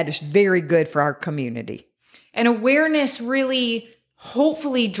think that is very good for our community. And awareness really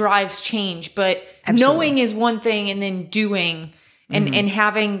hopefully drives change, but Absolutely. Knowing is one thing, and then doing and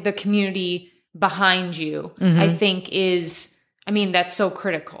having the community behind you, I think is I mean, that's so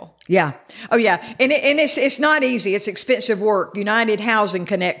critical. Yeah. Oh, yeah. And it's not easy. It's expensive work. United Housing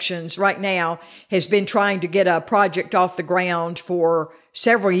Connections right now has been trying to get a project off the ground for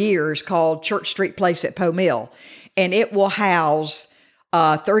several years called Church Street Place at Poe Mill. And it will house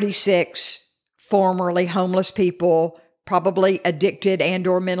 36 formerly homeless people, probably addicted and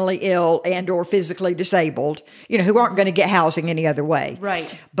or mentally ill and or physically disabled, who aren't going to get housing any other way.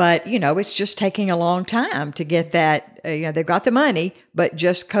 Right. But, it's just taking a long time to get that. They've got the money, but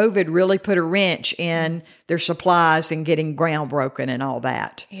just COVID really put a wrench in their supplies and getting ground broken and all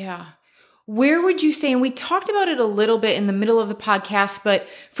that. Yeah. Where would you say, and we talked about it a little bit in the middle of the podcast, but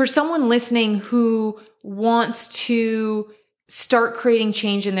for someone listening who wants to start creating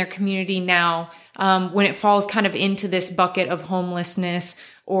change in their community now, when it falls kind of into this bucket of homelessness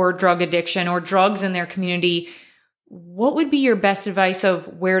or drug addiction or drugs in their community, what would be your best advice of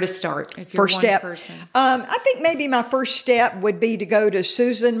where to start if you're first one step. person? I think maybe my first step would be to go to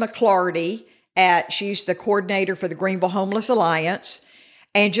Susan McClarty she's the coordinator for the Greenville Homeless Alliance,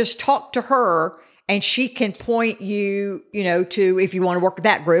 and just talk to her. And she can point you, to, if you want to work with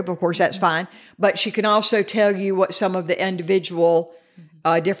that group, of course, that's fine. But she can also tell you what some of the individual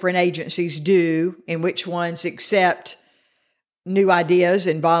different agencies do and which ones accept new ideas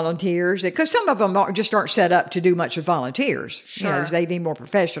and volunteers. Because some of them aren't set up to do much with volunteers. Sure. They need more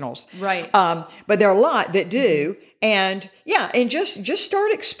professionals. Right. But there are a lot that do. And just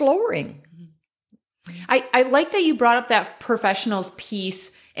start exploring. I like that you brought up that professionals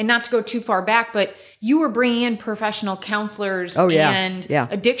piece. And not to go too far back, but you were bringing in professional counselors and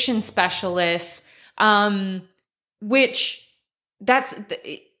addiction specialists, which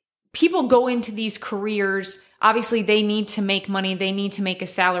people go into these careers. Obviously, they need to make money. They need to make a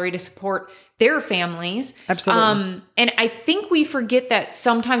salary to support their families. Absolutely. And I think we forget that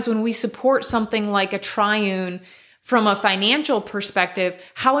sometimes when we support something like a Triune from a financial perspective,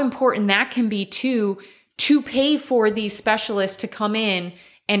 how important that can be to pay for these specialists to come in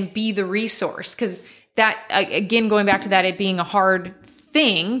and be the resource. Because that, again, going back to that, it being a hard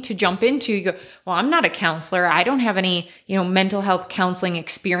thing to jump into, you go, well, I'm not a counselor. I don't have any, mental health counseling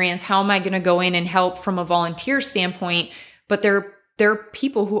experience. How am I going to go in and help from a volunteer standpoint? But there are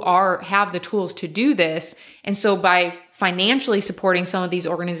people who have the tools to do this. And so by financially supporting some of these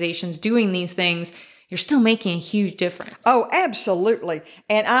organizations doing these things, you're still making a huge difference. Oh, absolutely.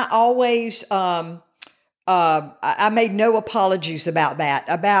 And I always, I made no apologies about that.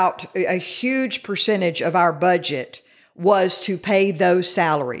 About a huge percentage of our budget was to pay those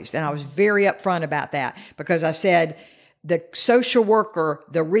salaries. And I was very upfront about that because I said the social worker,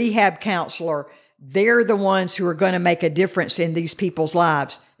 the rehab counselor, they're the ones who are going to make a difference in these people's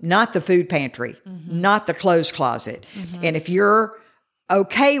lives, not the food pantry, not the clothes closet. And if you're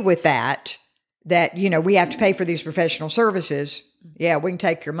okay with that, we have to pay for these professional services, yeah, we can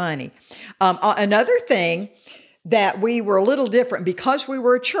take your money. Another thing that we were a little different because we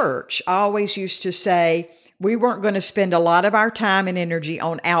were a church, I always used to say we weren't going to spend a lot of our time and energy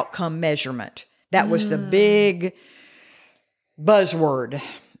on outcome measurement. That was the big buzzword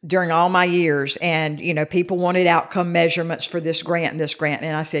during all my years. And, people wanted outcome measurements for this grant and this grant.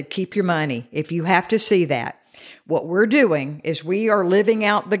 And I said, keep your money. If you have to see that. What we're doing is we are living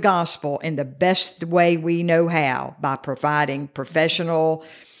out the gospel in the best way we know how by providing professional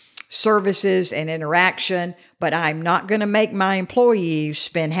services and interaction, but I'm not going to make my employees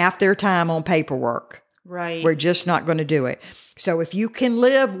spend half their time on paperwork. Right. We're just not going to do it. So if you can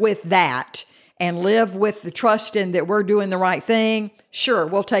live with that and live with the trust in that we're doing the right thing, sure,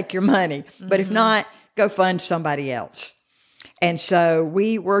 we'll take your money. But if not, go fund somebody else. And so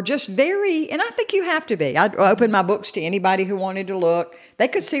we were just and I think you have to be. I opened my books to anybody who wanted to look. They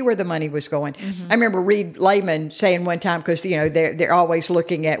could see where the money was going. I remember Reed Lehman saying one time, because, they're always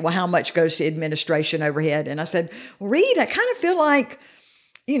looking at, well, how much goes to administration overhead? And I said, well, Reed, I kind of feel like,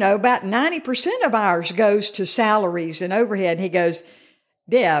 about 90% of ours goes to salaries and overhead. And he goes,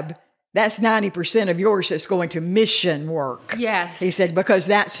 Deb, that's 90% of yours that's going to mission work. Yes. He said, because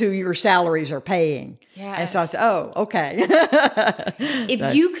that's who your salaries are paying. Yes. And so I said, oh, okay.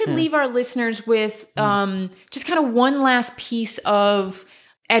 If you could leave our listeners with just kind of one last piece of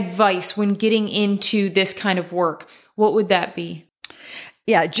advice when getting into this kind of work, what would that be?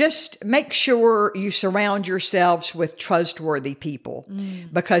 Yeah, just make sure you surround yourselves with trustworthy people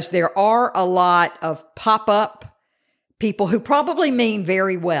because there are a lot of pop-up people who probably mean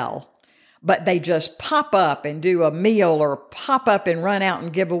very well, but they just pop up and do a meal or pop up and run out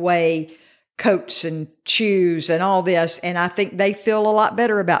and give away coats and shoes and all this. And I think they feel a lot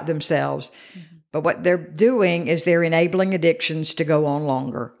better about themselves. But what they're doing is they're enabling addictions to go on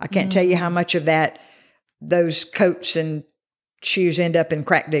longer. I can't tell you how much of that, those coats and shoes end up in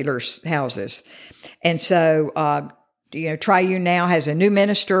crack dealers' houses. And so, Triune now has a new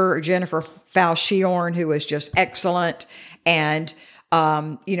minister, Jennifer Falchiorn, who is just excellent. And,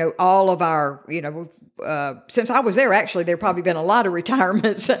 all of our, since I was there, actually, there probably been a lot of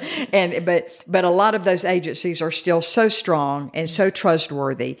retirements, but a lot of those agencies are still so strong and so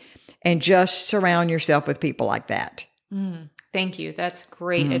trustworthy. And just surround yourself with people like that. Thank you. That's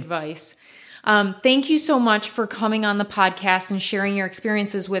great advice. Thank you so much for coming on the podcast and sharing your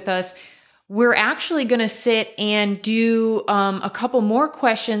experiences with us. We're actually going to sit and do a couple more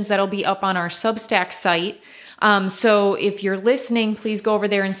questions that'll be up on our Substack site. So if you're listening, please go over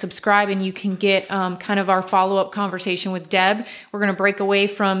there and subscribe, and you can get kind of our follow-up conversation with Deb. We're going to break away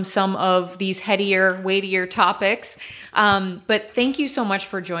from some of these headier, weightier topics. But thank you so much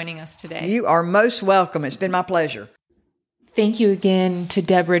for joining us today. You are most welcome. It's been my pleasure. Thank you again to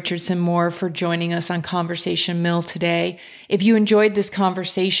Deb Richardson Moore for joining us on Conversation Mill today. If you enjoyed this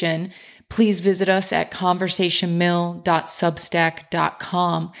conversation, please visit us at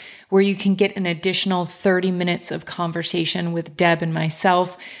conversationmill.substack.com, where you can get an additional 30 minutes of conversation with Deb and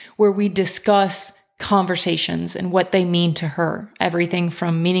myself, where we discuss conversations and what they mean to her. Everything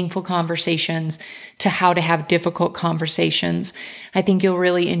from meaningful conversations to how to have difficult conversations. I think you'll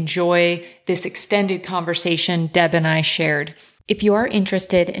really enjoy this extended conversation Deb and I shared. If you are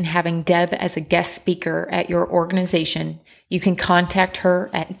interested in having Deb as a guest speaker at your organization, you can contact her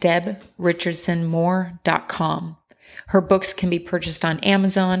at debrichardsonmoore.com. Her books can be purchased on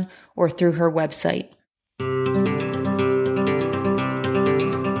Amazon or through her website.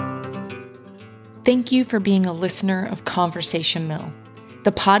 Thank you for being a listener of Conversation Mill.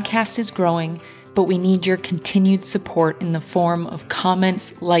 The podcast is growing, but we need your continued support in the form of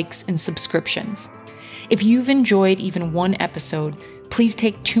comments, likes, and subscriptions. If you've enjoyed even one episode, please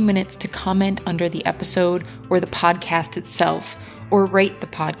take 2 minutes to comment under the episode or the podcast itself, or rate the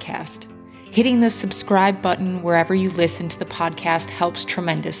podcast. Hitting the subscribe button wherever you listen to the podcast helps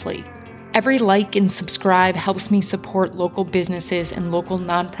tremendously. Every like and subscribe helps me support local businesses and local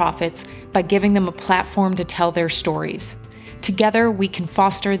nonprofits by giving them a platform to tell their stories. Together, we can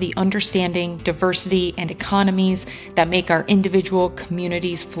foster the understanding, diversity, and economies that make our individual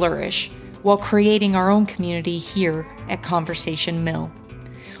communities flourish, while creating our own community here at Conversation Mill.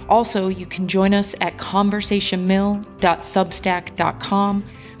 Also, you can join us at conversationmill.substack.com,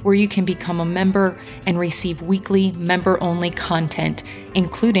 where you can become a member and receive weekly member-only content,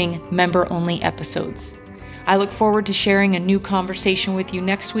 including member-only episodes. I look forward to sharing a new conversation with you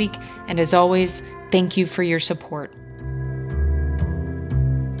next week, and as always, thank you for your support.